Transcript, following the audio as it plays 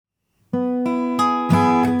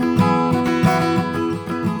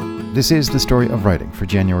This is the story of writing for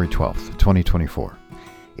January 12th, 2024.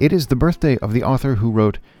 It is the birthday of the author who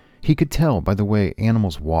wrote, "He could tell by the way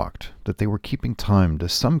animals walked that they were keeping time to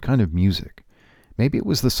some kind of music. Maybe it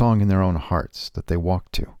was the song in their own hearts that they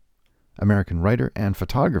walked to." American writer and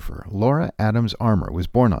photographer Laura Adams Armour was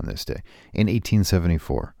born on this day in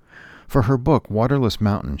 1874. For her book Waterless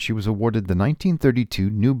Mountain, she was awarded the 1932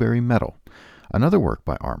 Newbery Medal. Another work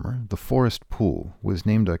by Armour, The Forest Pool, was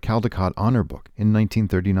named a Caldecott Honor Book in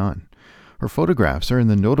 1939. Her photographs are in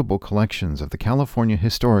the notable collections of the California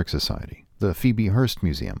Historic Society, the Phoebe Hearst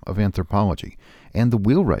Museum of Anthropology, and the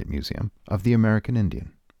Wheelwright Museum of the American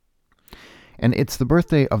Indian. And it's the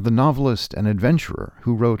birthday of the novelist and adventurer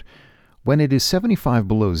who wrote, "When it is 75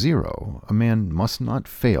 below zero, a man must not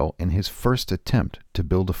fail in his first attempt to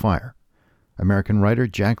build a fire." American writer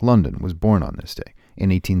Jack London was born on this day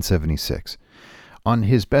in 1876. On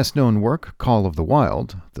his best-known work, Call of the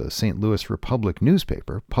Wild, the St. Louis Republic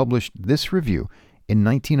newspaper published this review in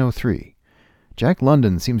 1903. Jack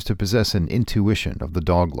London seems to possess an intuition of the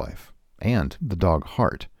dog life and the dog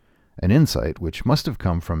heart, an insight which must have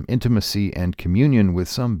come from intimacy and communion with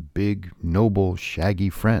some big, noble,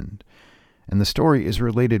 shaggy friend. And the story is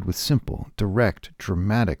related with simple, direct,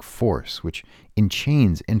 dramatic force which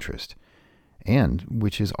enchains interest, and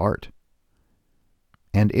which is art.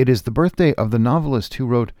 And it is the birthday of the novelist who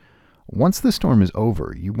wrote, "Once the storm is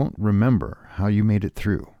over, you won't remember how you made it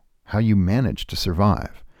through, how you managed to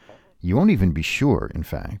survive. You won't even be sure, in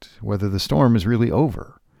fact, whether the storm is really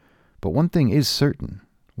over. But one thing is certain,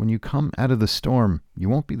 when you come out of the storm, you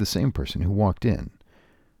won't be the same person who walked in.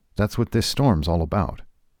 That's what this storm's all about."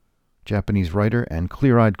 Japanese writer and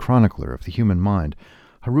clear-eyed chronicler of the human mind,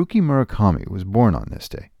 Haruki Murakami was born on this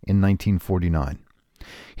day in 1949.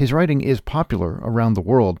 His writing is popular around the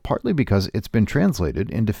world partly because it's been translated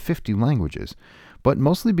into 50 languages, but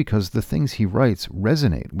mostly because the things he writes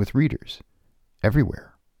resonate with readers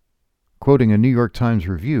everywhere. Quoting a New York Times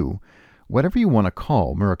review, "Whatever you want to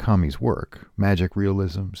call Murakami's work, magic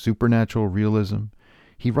realism, supernatural realism,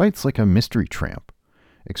 he writes like a mystery tramp,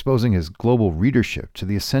 exposing his global readership to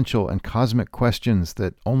the essential and cosmic questions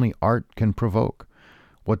that only art can provoke.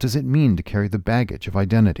 What does it mean to carry the baggage of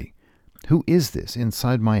identity? Who is this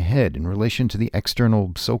inside my head in relation to the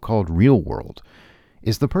external so-called real world?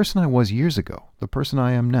 Is the person I was years ago the person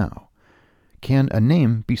I am now? Can a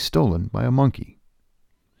name be stolen by a monkey?"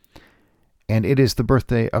 And it is the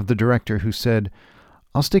birthday of the director who said,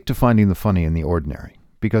 "I'll stick to finding the funny in the ordinary,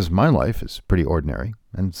 because my life is pretty ordinary,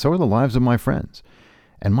 and so are the lives of my friends.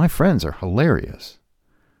 And my friends are hilarious."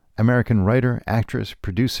 American writer, actress,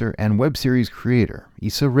 producer, and web series creator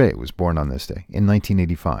Issa Rae was born on this day in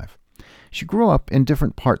 1985. She grew up in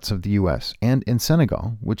different parts of the U.S. and in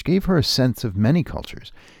Senegal, which gave her a sense of many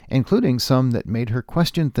cultures, including some that made her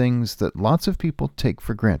question things that lots of people take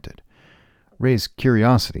for granted. Rae's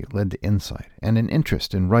curiosity led to insight and an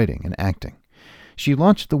interest in writing and acting. She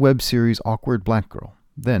launched the web series Awkward Black Girl,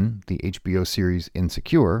 then the HBO series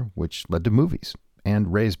Insecure, which led to movies,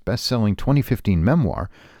 and Rae's best-selling 2015 memoir,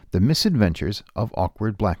 The Misadventures of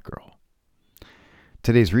Awkward Black Girl.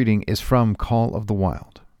 Today's reading is from Call of the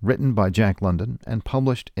Wild, written by Jack London and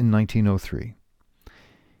published in 1903.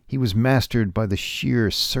 He was mastered by the sheer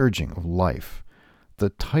surging of life, the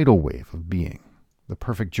tidal wave of being, the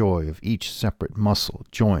perfect joy of each separate muscle,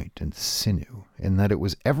 joint, and sinew, in that it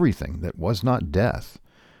was everything that was not death,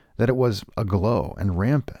 that it was aglow and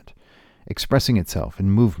rampant, expressing itself in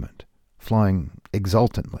movement, flying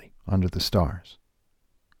exultantly under the stars.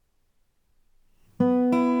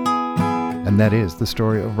 And that is the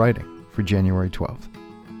story of writing for January 12th.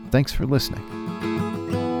 Thanks for listening.